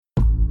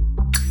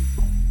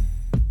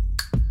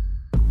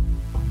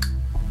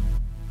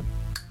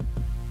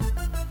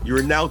You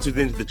are now tuned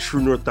into the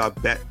True North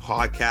Bet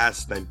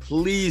podcast, and I'm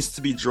pleased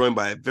to be joined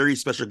by a very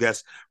special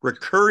guest,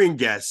 recurring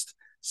guest,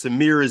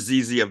 Samir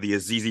Azizi of the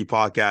Azizi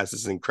podcast.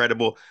 This is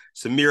incredible.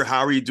 Samir,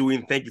 how are you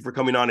doing? Thank you for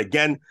coming on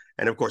again.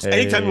 And of course,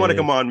 anytime you want to Hey,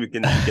 come on, we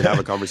can have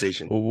a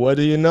conversation. what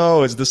do you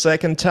know? It's the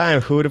second time.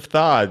 Who would have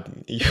thought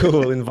you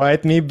will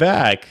invite me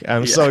back?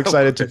 I'm Yeah, so of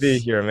excited to be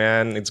course. here,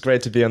 man. It's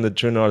great to be on the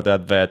True North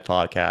That Vet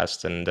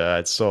podcast, and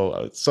it's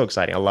so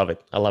exciting. I love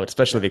it. I love it,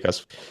 especially Yeah,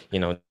 because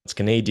it's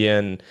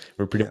Canadian.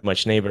 We're pretty yeah.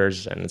 much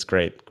neighbors, and it's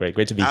great, great,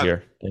 great to be Ab-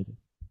 here. Thank you.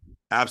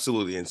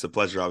 Absolutely. And it's a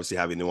pleasure obviously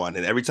having you on.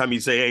 And every time you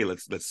say, hey,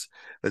 let's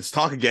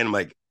talk again, I'm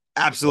like,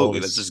 Oh,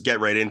 absolutely. Let's just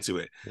get right into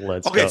it.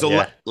 let's Okay, go. so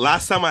Yeah,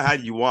 last time I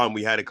had you on,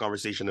 we had a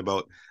conversation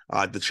about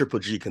the Triple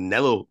G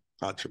Canelo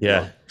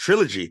yeah,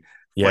 trilogy fight,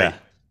 yeah.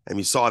 and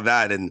we saw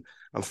that. And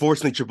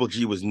unfortunately, Triple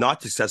G was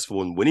not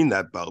successful in winning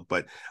that bout.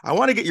 But I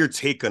want to get your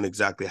take on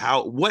exactly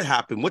what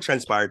happened, what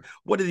transpired,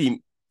 what did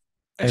he?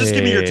 Just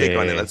give me your take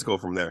on it. Let's Hey, go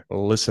from there.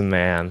 listen,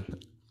 man.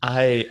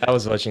 I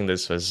was watching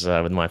this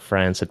with my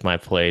friends at my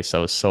place. I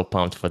was so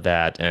pumped for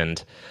that,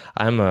 and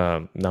I'm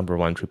a number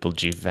one Triple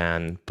G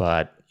fan.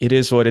 But it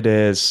is what it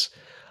is.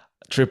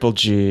 Triple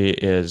G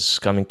is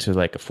coming to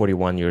like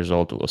 41 years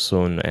old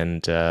soon,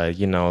 and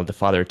the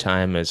father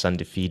time is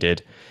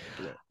undefeated.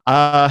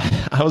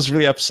 Yeah, I was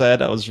really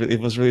upset. It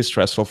was really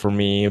stressful for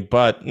me,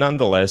 but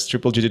nonetheless,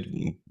 Triple G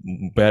did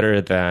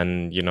better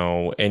than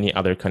any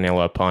other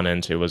Canelo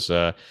opponent. It was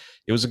a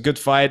good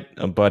fight,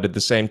 but at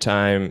the same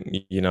time,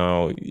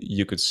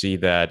 you could see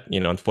that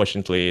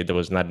unfortunately there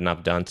was not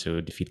enough done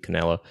to defeat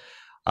Canelo.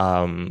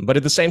 But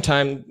at the same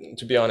time,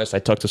 to be honest, I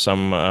talked to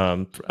some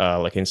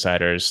like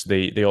insiders.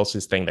 They also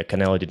think that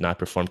Canelo did not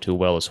perform too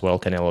well as well.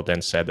 Canelo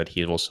then said that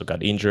he also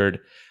got injured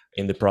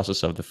in the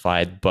process of the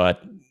fight,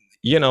 but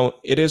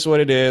it is what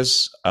it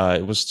is.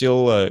 It was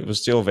still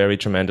a very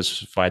tremendous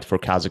fight for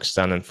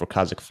Kazakhstan and for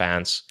Kazakh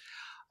fans.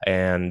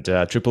 And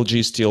Triple G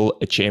is still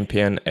a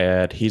champion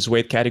at his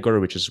weight category,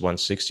 which is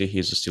 160.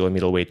 He's still a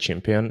middleweight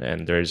champion,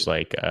 and there's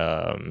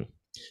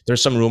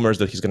some rumors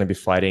that he's going to be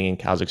fighting in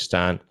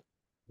Kazakhstan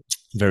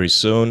very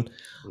soon.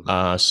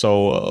 mhm.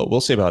 So we'll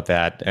see about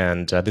that.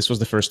 And this was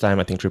the first time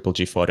I think Triple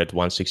G fought at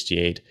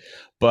 168.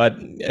 But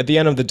at the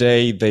end of the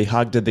day, they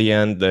hugged at the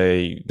end.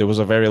 There was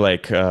a very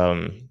like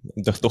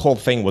the whole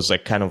thing was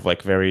like kind of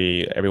like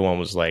very everyone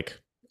was like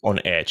on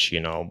edge,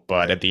 But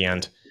Right. at the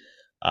end,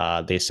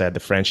 they said the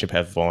friendship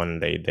have won.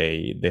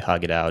 They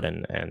hug it out,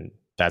 and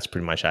that's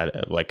pretty much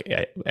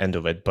end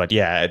of it. But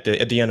yeah,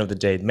 at the end of the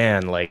day,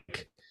 man,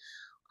 like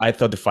I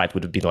thought the fight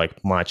would have been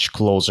like much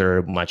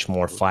closer, much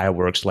more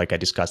fireworks, like I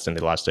discussed in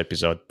the last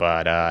episode.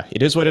 But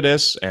it is what it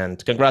is.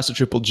 And congrats to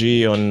Triple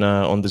G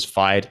on this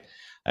fight,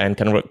 and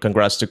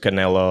congrats to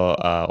Canelo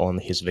on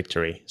his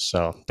victory.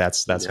 So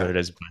that's what Yeah. it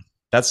is. But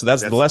that's the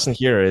That's lesson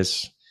here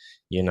is,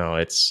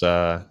 it's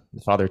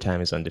Father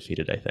Time is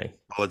undefeated. I think.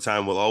 all the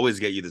time. Will always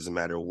get you. Doesn't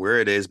matter where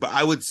it is. But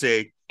I would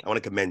say I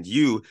want to commend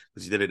you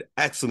because you did an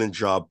excellent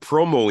job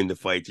promoting the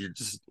fight. You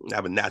just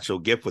have a natural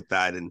gift with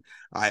that, and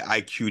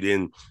I cued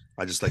in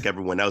just like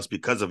everyone else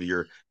because of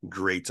your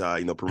great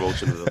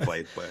promotion of the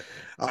fight. But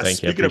Thank you. I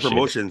speaking of appreciate it.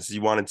 promotions,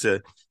 you wanted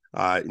to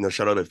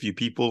shout out a few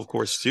people, of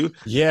course, too.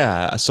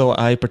 Yeah, so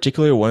I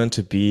particularly wanted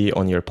to be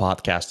on your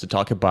podcast to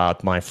talk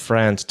about my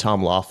friend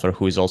Tom Loeffler,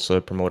 who is also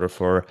a promoter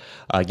for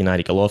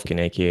Gennady Golovkin,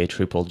 aka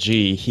Triple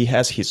G. He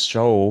has his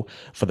show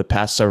for the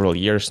past several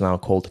years now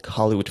called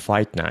Hollywood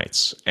Fight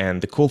Nights. And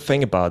the cool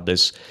thing about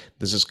this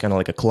is kind of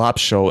like a club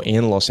show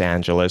in Los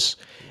Angeles,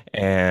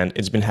 and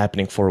it's been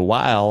happening for a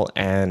while,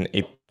 and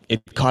it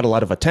caught a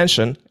lot of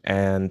attention.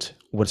 And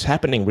what's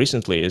happening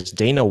recently is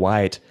Dana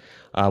White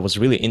was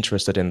really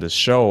interested in this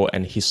show,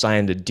 and he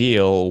signed a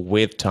deal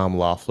with Tom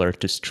Loeffler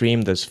to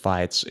stream these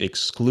fights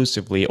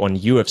exclusively on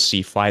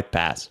UFC Fight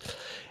Pass.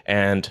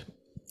 And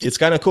it's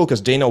kind of cool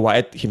because Dana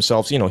White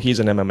himself, he's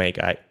an MMA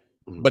guy,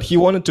 Mhm, but he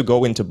wanted to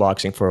go into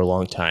boxing for a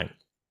long time.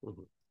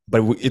 mhm.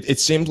 But it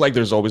seems like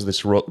there's always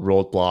this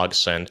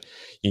roadblocks, and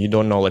you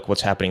don't know like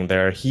what's happening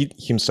there. He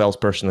himself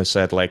personally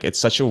said like it's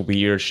such a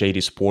weird,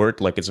 shady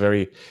sport. Like it's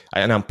very,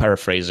 and I'm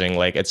paraphrasing.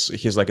 Like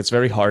he's like it's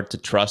very hard to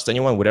trust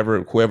anyone.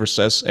 Whoever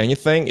says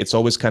anything, it's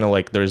always kind of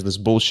like there's this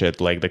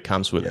bullshit like that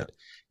comes with Yeah. it.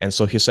 And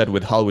so he said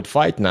with Hollywood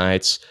Fight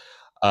Nights,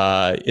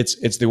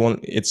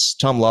 it's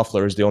Tom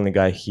Loeffler is the only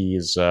guy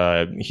he's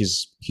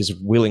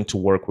willing to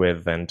work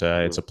with, and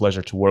Mhm. it's a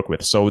pleasure to work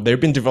with. So they've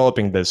been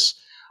developing this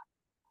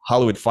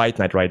Hollywood Fight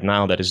Night right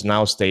now that is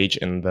now staged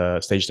in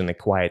the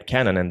Quiet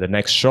Cannon, and the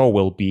next show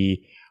will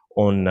be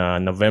on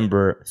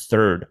November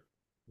 3rd,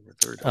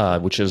 Third. Okay.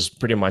 which is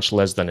pretty much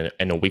less than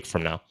in a week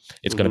from now.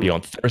 It's going to be Mhm.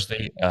 on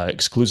Thursday,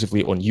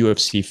 exclusively on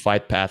UFC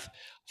Fight Pass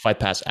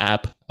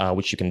app,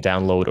 which you can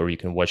download or you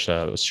can watch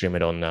stream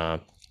it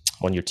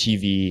on your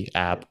TV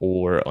app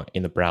or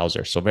in the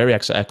browser. So very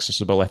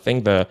accessible. I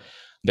think the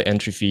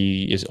entry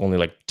fee is only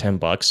like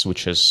 $10,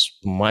 which is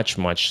much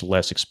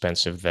less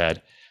expensive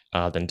than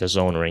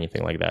DAZN or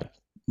anything like that.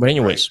 But Right.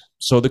 anyways,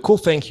 so the cool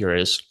thing here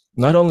is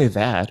not only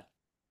that,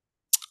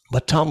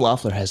 but Tom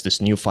Loeffler has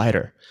this new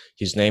fighter.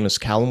 His name is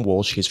Callum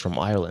Walsh. He's from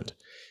Ireland.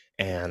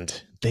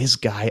 And this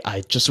guy,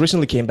 I just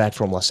recently came back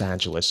from Los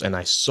Angeles, and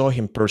I saw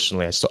him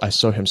personally. I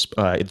saw him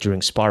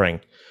during sparring.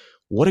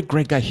 What a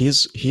great guy!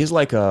 He's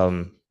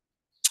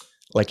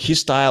like his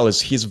style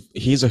is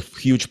he's a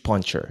huge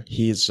puncher.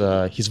 He's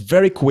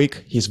very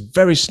quick. He's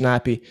very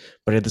snappy,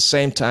 but at the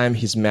same time,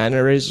 his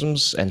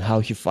mannerisms and how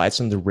he fights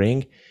in the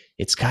ring,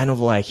 it's kind of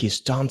like he's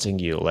taunting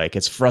you. Like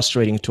it's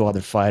frustrating to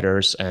other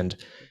fighters, and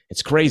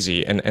it's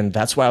crazy. And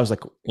that's why I was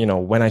like,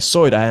 when I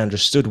saw it, I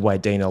understood why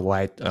Dana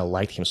White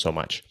liked him so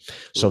much.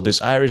 So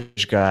this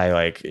Irish guy,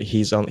 like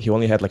he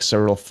only had like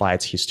several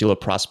fights. He's still a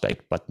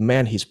prospect, but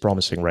man, he's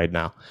promising right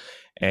now.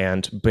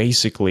 And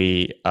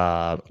basically,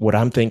 what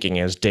I'm thinking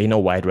is Dana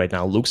White right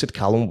now looks at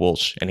Callum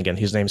Walsh, and again,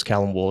 his name's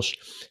Callum Walsh.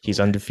 He's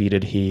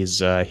undefeated. He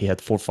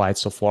had 4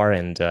 fights so far,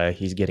 and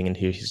he's getting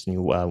into his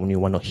new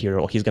one here.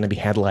 He's going to be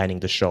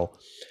headlining the show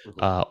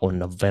on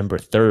November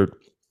 3rd.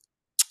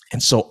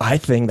 And so I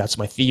think that's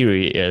my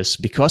theory is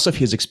because of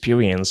his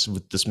experience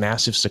with this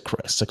massive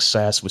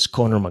success with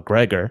Conor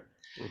McGregor,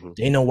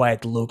 Dana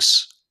White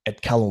looks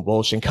at Callum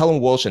Walsh and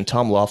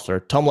Tom Loeffler.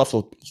 Tom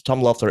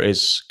Loeffler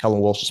is Callum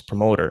Walsh's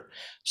promoter.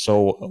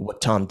 So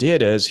what Tom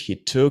did is he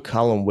took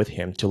Callum with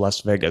him to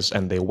Las Vegas,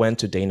 and they went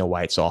to Dana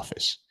White's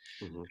office.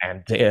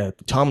 And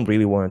Tom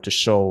really wanted to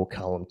show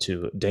Callum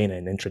to Dana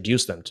and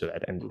introduce them to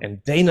that.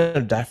 And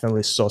Dana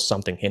definitely saw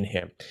something in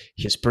him.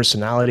 His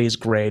personality is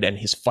great, and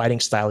his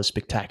fighting style is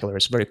spectacular.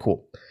 It's very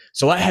cool.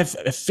 So I have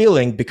a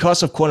feeling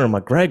because of Conor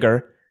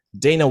McGregor,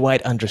 Dana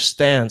White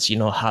understands,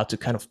 how to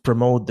kind of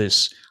promote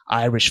this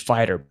Irish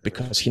fighter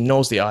because he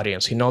knows the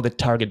audience, he knows the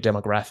target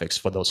demographics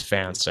for those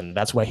fans, and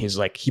that's why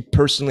he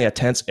personally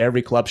attends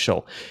every club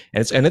show,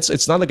 and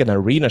it's not like an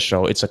arena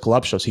show, it's a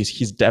club show. So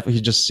he's definitely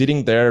just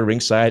sitting there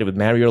ringside with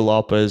Mario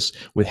Lopez,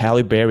 with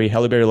Halle Berry.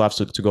 Halle Berry loves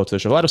to go to the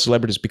show. A lot of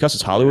celebrities, because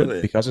it's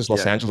Hollywood, because it's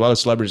Los Angeles, a lot of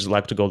celebrities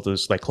like to go to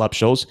this like club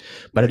shows,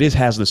 but it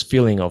has this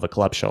feeling of a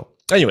club show.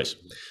 Anyways,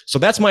 so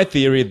that's my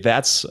theory.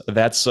 That's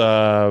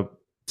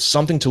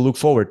something to look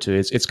forward to.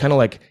 It's kind of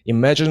like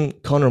imagine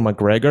Conor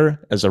McGregor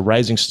as a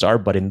rising star,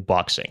 but in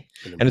boxing.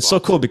 And it's so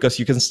cool because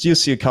you can still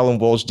see Callum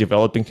Walsh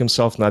developing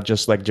himself, not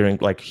just like during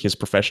like his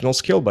professional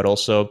skill, but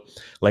also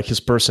like his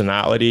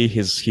personality.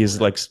 He's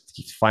like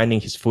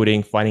finding his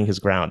footing, finding his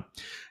ground,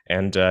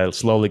 and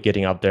slowly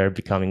getting up there,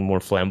 becoming more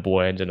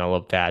flamboyant and all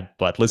of that.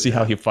 But let's see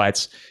how he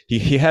fights.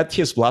 He had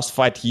his last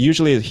fight.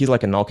 Usually he's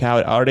like a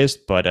knockout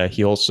artist, but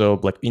he also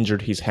like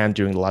injured his hand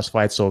during the last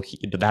fight, so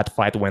that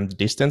fight went the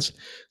distance.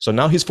 So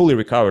now he's fully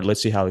recovered.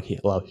 Let's see how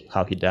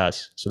he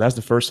does. So that's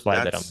the first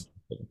fight that I'm.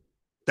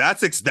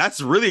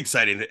 That's really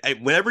exciting.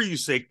 Whenever you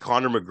say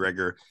Conor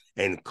McGregor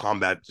and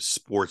combat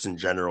sports in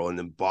general, and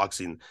then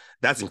boxing,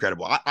 that's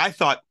incredible. I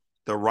thought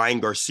the Ryan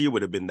Garcia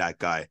would have been that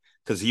guy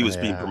because he was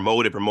being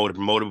promoted,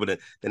 but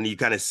then you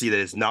kind of see that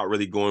it's not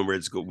really going where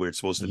it's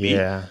supposed to be.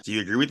 Do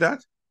you agree with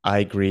that? I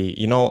agree.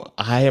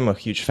 I am a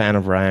huge fan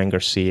of Ryan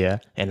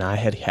Garcia, and I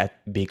had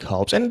big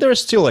hopes. And he's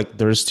still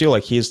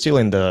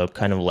in the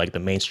kind of like the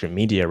mainstream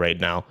media right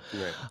now.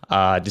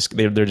 Right.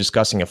 They're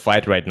discussing a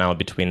fight right now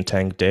between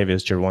Tank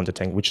Davis, Gervonta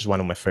Tank, which is one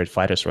of my favorite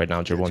fighters right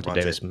now. Gervonta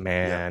Davis,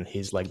 man,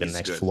 he's like the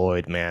next good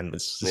Floyd, man.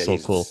 It's so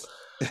cool.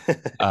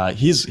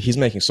 He's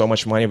making so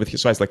much money with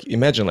his fights. Like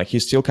imagine, like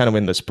he's still kind of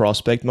in this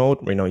prospect mode.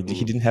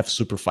 He didn't have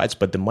super fights,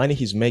 but the money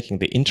he's making,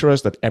 the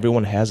interest that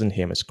everyone has in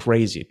him is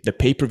crazy. The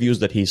pay-per-views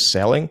that he's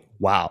selling,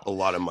 wow, a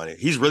lot of money.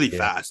 He's really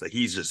fast. Like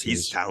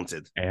he's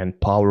talented and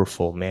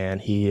powerful, man.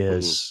 He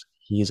is.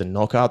 He's a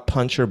knockout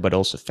puncher, but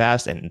also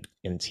fast, and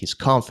he's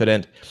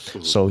confident.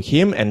 So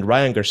him and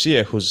Ryan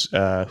Garcia, who's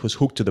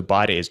hooked to the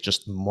body, is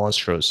just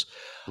monstrous.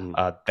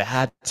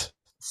 That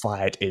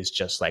fight is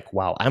just like,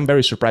 wow. I'm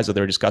very surprised that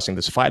they're discussing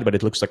this fight, but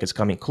it looks like it's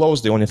coming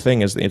close. The only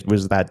thing is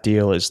with that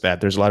deal is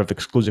that there's a lot of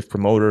exclusive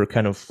promoter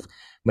kind of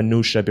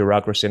minutia,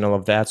 bureaucracy, and all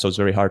of that. So it's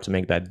very hard to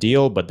make that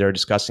deal, but they're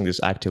discussing this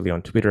actively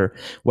on Twitter.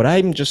 What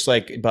I'm just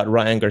like about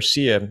Ryan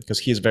Garcia, because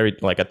he's very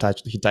like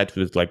attached, he tied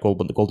with like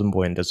Golden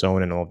Boy and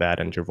DAZN and all that,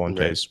 and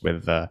Gervonta is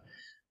with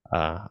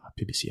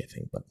PBC, I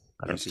think, but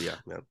I don't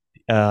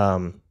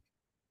know.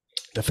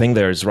 The thing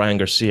there is Ryan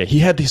Garcia, he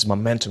had this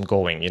momentum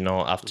going,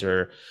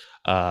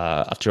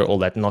 after all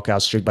that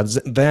knockout streak, but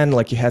then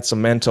like he had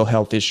some mental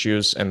health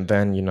issues, and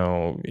then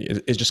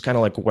it just kind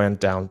of like went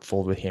down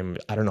full with him.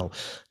 I don't know,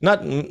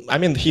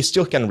 he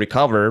still can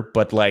recover,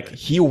 but like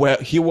he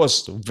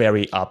was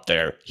very up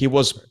there. He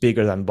was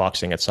bigger than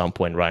boxing at some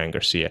point. Ryan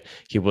Garcia,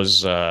 he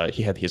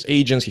had his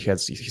agents, he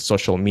had his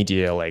social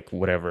media, like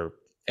whatever,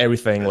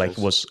 everything like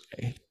was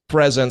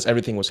presence,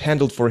 everything was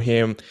handled for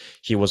him.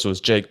 He was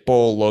with Jake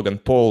Paul, Logan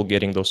Paul,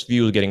 getting those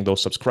views, getting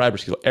those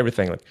subscribers,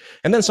 everything. Like,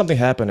 and then something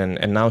happened,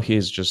 and now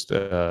he's just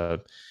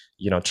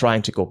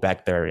trying to go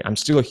back there. I'm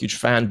still a huge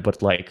fan,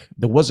 but like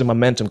there was a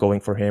momentum going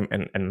for him,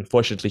 and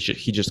unfortunately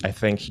I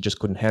think he just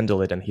couldn't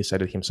handle it, and he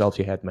said it himself.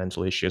 He had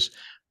mental issues.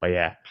 But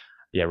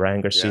Ryan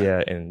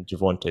Garcia and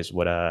Gervonta is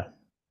what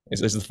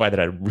is the fight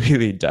that I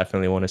really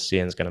definitely want to see,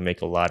 and it's gonna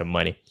make a lot of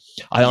money.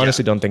 I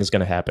honestly don't think it's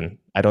gonna happen.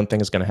 I don't think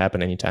it's gonna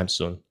happen anytime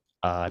soon.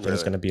 I think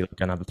it's going to be like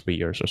another 3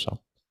 years or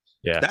so.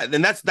 Yeah.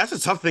 And that's a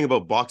tough thing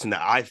about boxing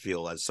that I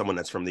feel as someone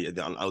that's from the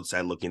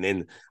outside looking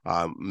in,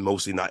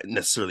 mostly not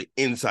necessarily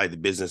inside the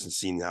business and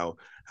seeing how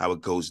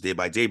it goes day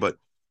by day. But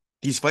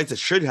these fights that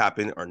should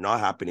happen are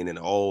not happening, and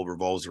it all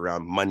revolves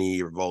around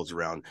money, revolves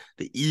around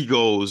the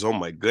egos. Oh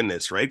my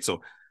goodness, right?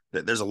 So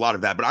there's a lot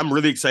of that. But I'm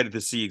really excited to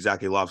see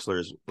exactly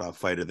Loeffler's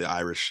fight of the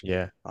Irish.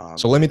 Yeah.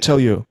 So let me tell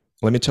Yeah. you.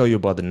 Let me tell you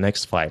about the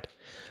next fight.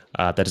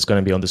 That is going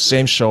to be on the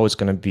same show. It's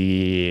going to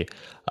be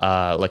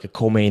like a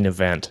co-main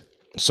event.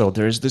 So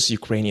there's this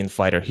Ukrainian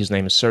fighter. His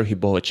name is Serhiy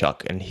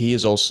Bohachuk, and he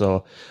is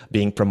also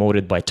being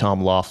promoted by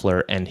Tom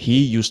Loeffler. And he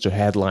used to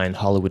headline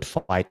Hollywood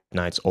fight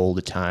nights all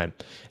the time.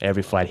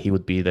 Every fight, he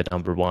would be the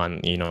number one,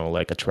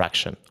 like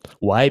attraction.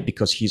 Why?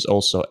 Because he's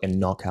also a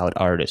knockout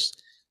artist.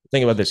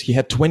 Think about this. He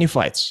had 20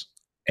 fights,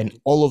 and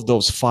all of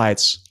those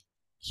fights,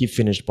 he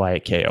finished by a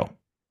KO.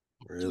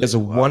 Really? There's a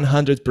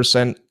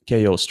 100%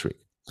 KO streak.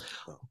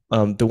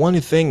 The one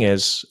thing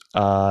is,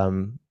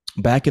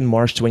 back in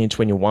March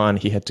 2021,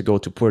 he had to go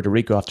to Puerto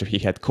Rico after he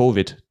had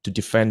COVID to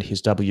defend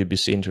his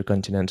WBC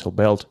Intercontinental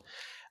belt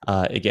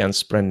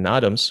against Brendan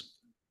Adams,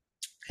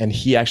 and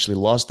he actually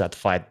lost that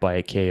fight by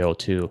a KO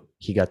too.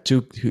 He got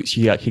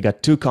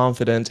too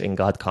confident and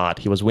got caught.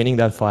 He was winning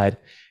that fight,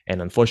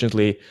 and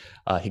unfortunately,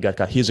 he got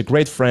caught. He's a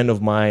great friend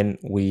of mine.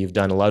 We've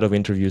done a lot of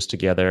interviews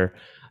together.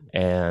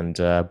 And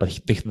but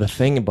the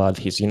thing about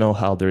his,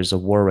 how there's a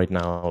war right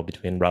now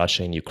between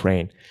Russia and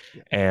Ukraine,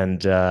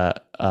 and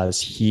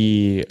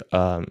he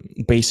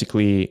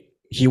basically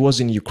he was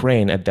in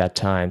Ukraine at that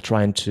time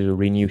trying to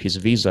renew his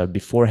visa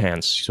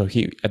beforehand. So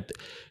he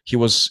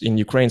was in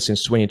Ukraine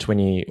since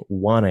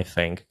 2021, I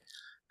think,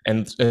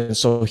 and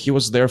so he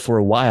was there for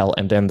a while,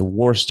 and then the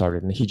war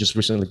started, and he just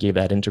recently gave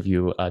that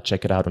interview.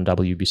 Check it out on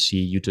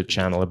WBC YouTube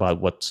channel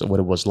about what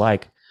it was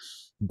like.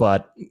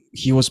 But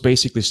he was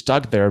basically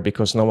stuck there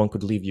because no one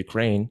could leave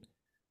Ukraine,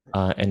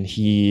 and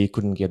he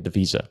couldn't get the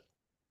visa.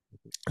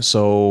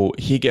 So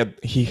he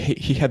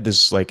had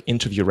this like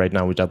interview right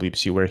now with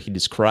WBC where he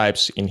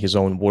describes in his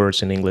own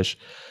words in English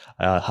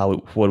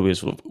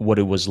what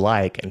it was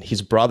like. And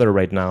his brother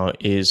right now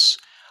is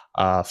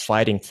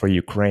fighting for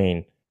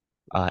Ukraine,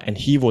 and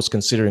he was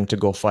considering to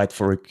go fight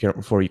for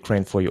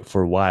Ukraine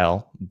for a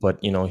while. But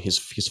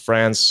his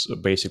friends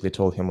basically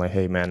told him like,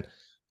 "Hey man,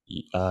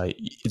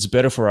 it's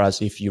better for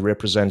us if you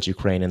represent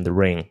Ukraine in the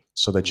ring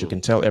so that you can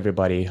tell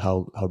everybody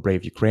how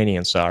brave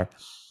Ukrainians are."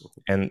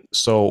 And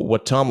so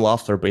what Tom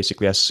Loeffler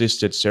basically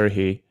assisted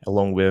Serhiy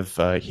along with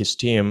his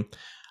team,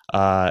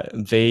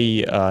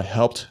 they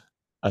helped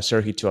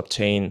Serhiy to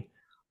obtain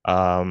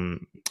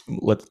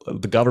what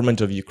the government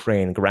of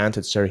Ukraine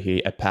granted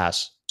Serhiy a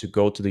pass to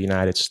go to the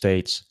United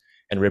States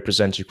and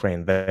represent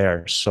Ukraine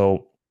there. So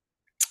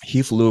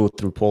he flew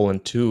through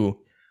Poland to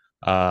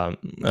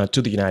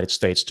the United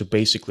States to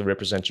basically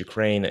represent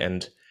Ukraine.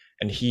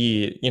 And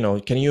he,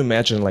 can you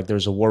imagine, like,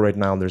 there's a war right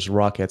now, there's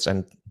rockets,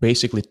 and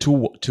basically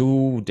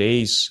two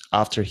days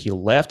after he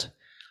left,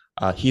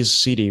 his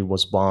city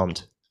was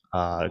bombed.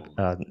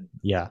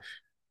 Yeah.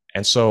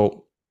 And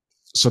so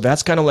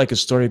that's kind of like a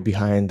story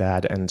behind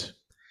that.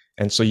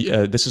 And so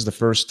this is the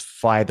first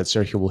fight that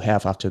Serhiy will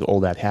have after all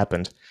that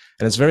happened.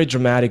 And it's very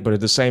dramatic, but at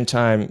the same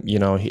time,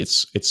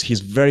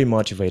 he's very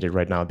motivated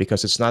right now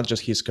because it's not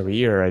just his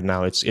career right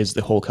now; it's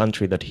the whole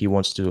country that he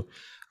wants to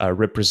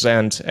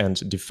represent and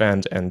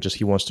defend, and just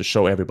he wants to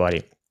show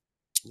everybody.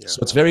 Yeah. So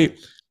it's very,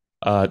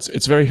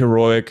 it's very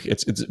heroic.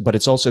 But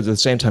it's also at the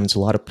same time it's a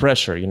lot of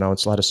pressure.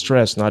 It's a lot of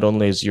stress. Not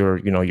only is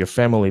your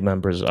family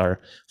members are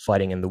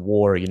fighting in the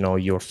war,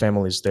 your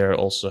family is there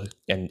also,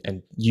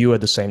 and you at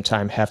the same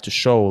time have to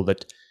show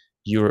that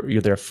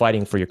you're there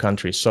fighting for your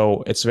country.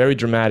 So it's very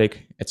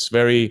dramatic. It's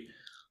very,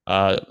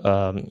 I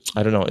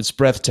don't know, it's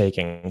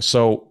breathtaking.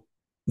 So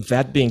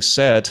that being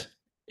said,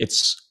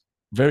 it's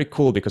very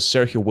cool because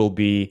Serhiy will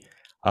be,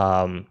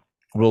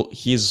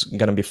 he's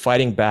going to be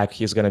fighting back.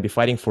 He's going to be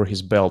fighting for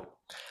his belt,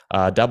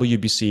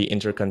 WBC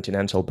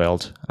Intercontinental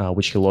belt,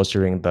 which he lost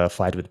during the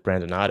fight with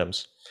Brendan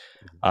Adams.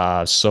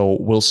 So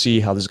we'll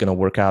see how this is going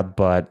to work out.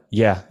 But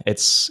yeah,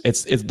 it's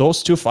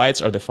those two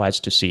fights are the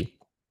fights to see.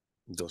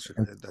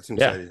 That's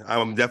exciting. Yeah.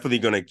 I'm definitely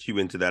going to cue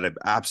into that.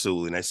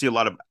 Absolutely. And I see a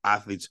lot of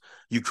athletes,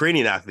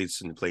 Ukrainian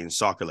athletes, playing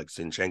soccer like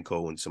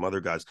Zinchenko and some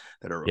other guys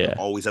that are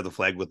always have the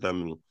flag with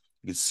them. And you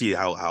can see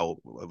how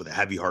with a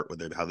heavy heart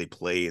with how they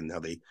play and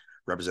how they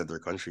represent their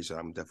country. So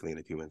I'm definitely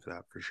going to cue into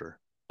that for sure.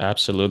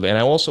 Absolutely. And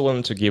I also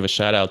wanted to give a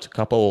shout out to a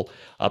couple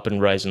up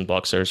and rising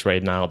boxers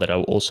right now that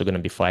are also going to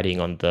be fighting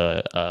on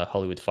the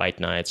Hollywood Fight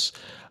Nights.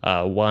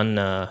 One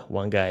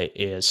guy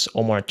is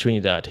Omar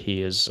Trinidad.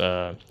 He is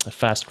a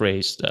fast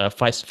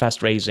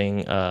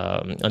raising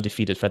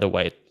undefeated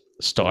featherweight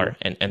star,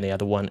 and the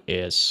other one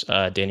is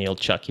Daniel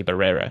Chucky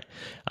Barrera.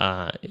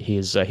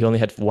 He only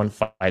had one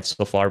fight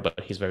so far, but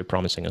he's very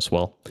promising as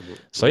well.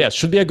 So yeah, it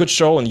should be a good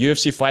show on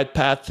UFC Fight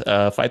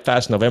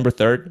Pass November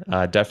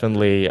 3rd.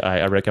 Definitely,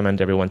 I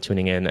recommend everyone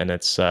tuning in, and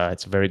it's a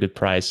very good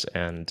price,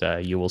 and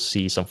you will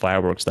see some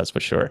fireworks, that's for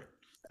sure.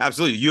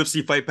 Absolutely.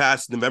 UFC Fight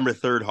Pass November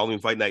 3rd, Halloween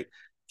Fight Night.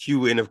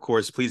 Cue in, of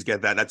course. Please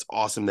get that. That's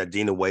awesome that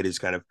Dana White is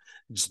kind of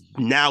just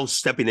now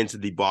stepping into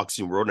the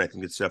boxing world, and I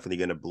think it's definitely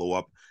going to blow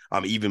up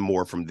even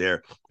more from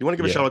there. You want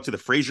to give a shout out to the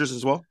Fraziers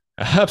as well?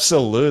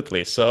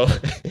 Absolutely. So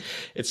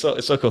it's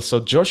so cool. So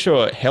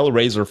Joshua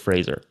Hellraiser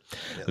Frazier,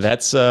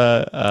 yes. That's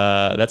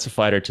a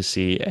fighter to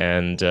see,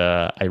 and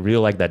I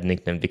really like that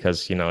nickname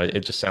because it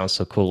just sounds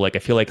so cool. Like I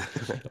feel like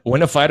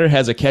when a fighter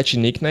has a catchy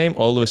nickname,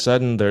 all of a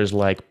sudden there's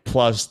like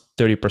plus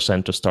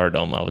 30% to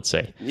stardom, I would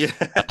say. Yeah.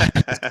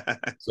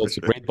 So it's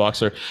a great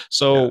boxer.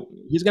 So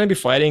he's going to be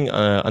fighting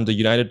on the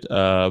United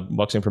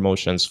Boxing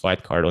Promotions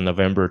fight card on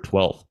November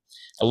 12th.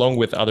 Along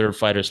with other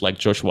fighters like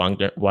Josh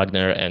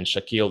Wagner and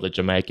Shaquille, the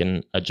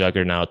Jamaican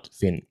juggernaut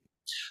Finn.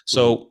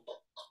 So,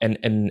 and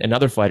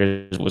another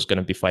fighter was going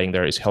to be fighting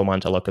there is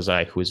Helmant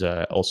Alakazai, who's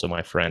also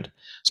my friend.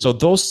 So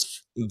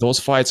those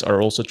fights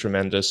are also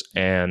tremendous.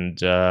 And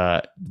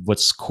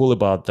what's cool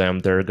about them,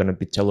 they're going to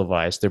be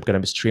televised. They're going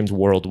to be streamed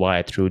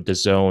worldwide through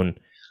DAZN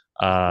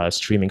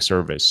streaming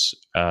service.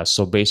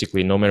 So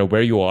basically, no matter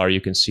where you are,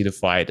 you can see the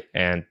fight.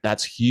 And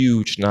that's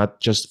huge,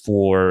 not just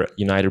for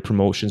United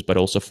Promotions, but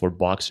also for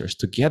boxers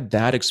to get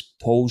that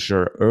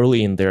exposure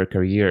early in their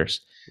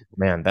careers.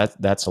 Man,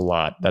 that's a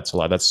lot. That's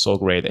so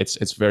great.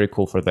 It's very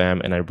cool for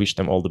them. And I wish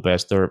them all the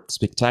best. They're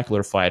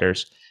spectacular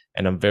fighters.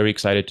 And I'm very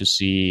excited to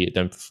see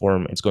them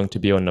perform. It's going to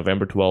be on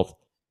November 12th.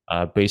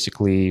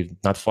 Basically,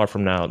 not far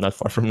from now,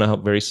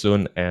 very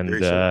soon. And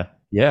very soon.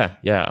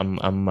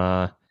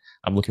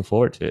 I'm looking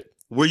forward to it.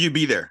 Will you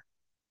be there?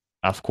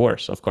 Of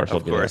course, I'll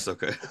be there.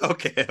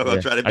 Okay.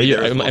 I'll try to be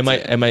there.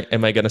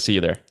 Am I gonna see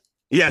you there?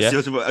 Yes,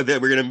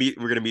 we're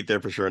gonna meet there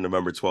for sure on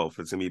November 12th.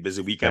 It's gonna be a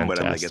busy weekend, but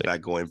I'm gonna get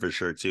that going for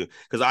sure too.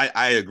 Because I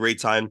had a great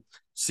time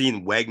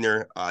seeing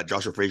Wagner,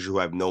 Joshua Frazier, who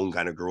I've known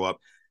kind of grow up.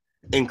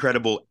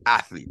 Incredible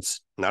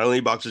athletes, not only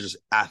boxers, just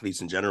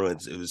athletes in general.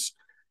 It was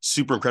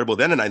super incredible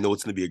then, and I know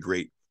it's gonna be a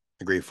great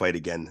fight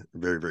again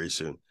very, very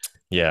soon.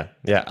 Yeah.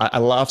 I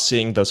love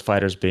seeing those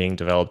fighters being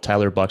developed.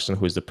 Tyler Buxton,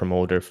 who is the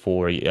promoter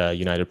for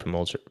United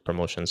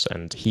Promotions,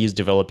 and he's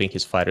developing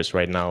his fighters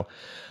right now.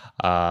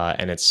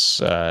 And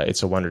it's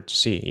a wonder to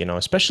see,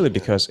 especially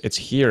because it's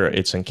here,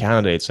 it's in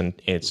Canada,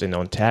 it's in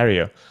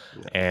Ontario,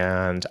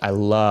 and I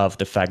love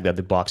the fact that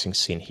the boxing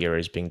scene here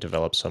is being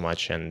developed so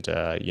much, and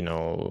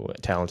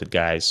talented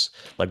guys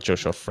like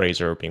Joshua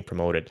Frazier being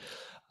promoted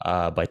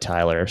by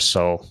Tyler.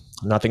 So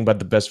nothing but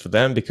the best for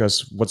them,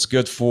 because what's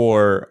good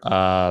for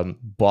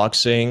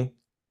boxing,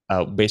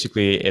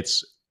 basically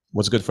it's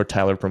what's good for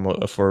Tyler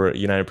for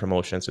United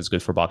Promotions. It's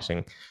good for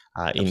boxing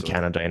in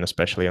Canada, and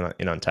especially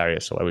in Ontario.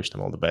 So I wish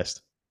them all the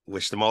best.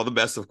 Wish them all the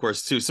best, of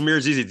course, too. Samir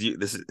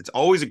Azizi, it's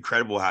always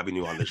incredible having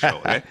you on the show.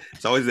 Okay?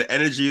 It's always, the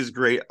energy is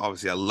great.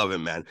 Obviously, I love it,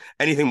 man.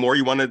 Anything more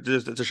you wanted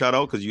to shout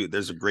out? Because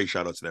there's a great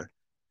shout outs there.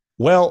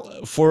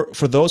 Well, for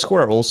those who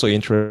are also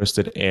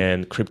interested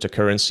in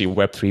cryptocurrency,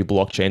 Web3,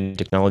 blockchain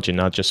technology,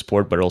 not just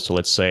sport, but also,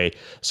 let's say,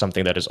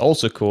 something that is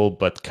also cool,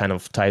 but kind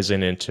of ties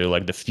into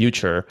like the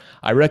future,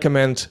 I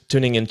recommend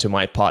tuning into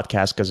my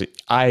podcast, because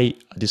I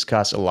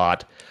discuss a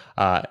lot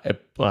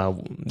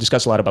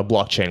about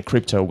blockchain,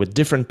 crypto with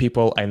different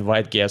people. I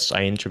invite guests,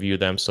 I interview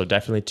them. So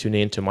definitely tune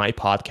in to my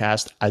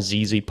podcast,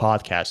 Azizi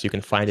Podcast. You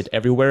can find it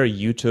everywhere: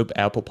 YouTube,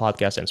 Apple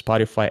Podcasts, and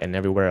Spotify, and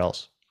everywhere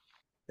else.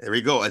 There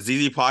we go.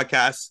 Azizi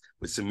Podcast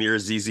with Samir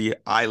Azizi.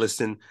 I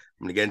listen. I'm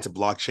going to get into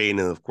blockchain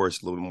and, of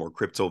course, a little bit more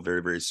crypto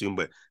very, very soon.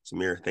 But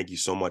Samir, thank you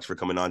so much for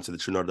coming on to the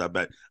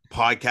TrueNorth.bet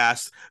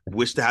podcast.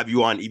 Wish to have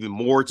you on even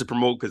more to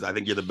promote, because I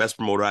think you're the best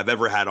promoter I've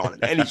ever had on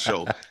any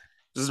show.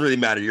 Doesn't really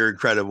matter. You're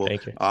incredible.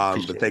 Thank you.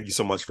 But thank you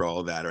so much for all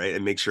of that. Right.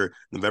 And make sure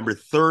November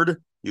 3rd,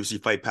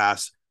 UFC Fight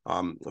Pass,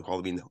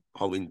 Halloween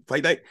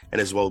Fight Night, and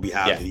as well we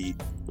have the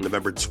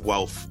November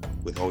 12th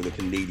with all the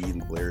Canadian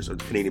players or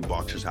the Canadian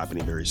boxers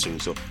happening very soon.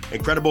 So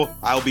incredible.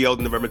 I'll be out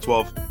on November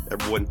 12th.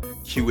 Everyone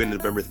cue in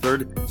November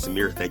 3rd.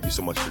 Samir, thank you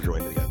so much for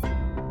joining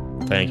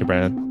again. Thank you,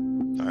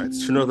 Brandon. All right,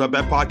 it's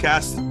TrueNorth.bet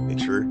podcast. Make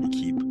sure you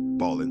keep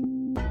balling.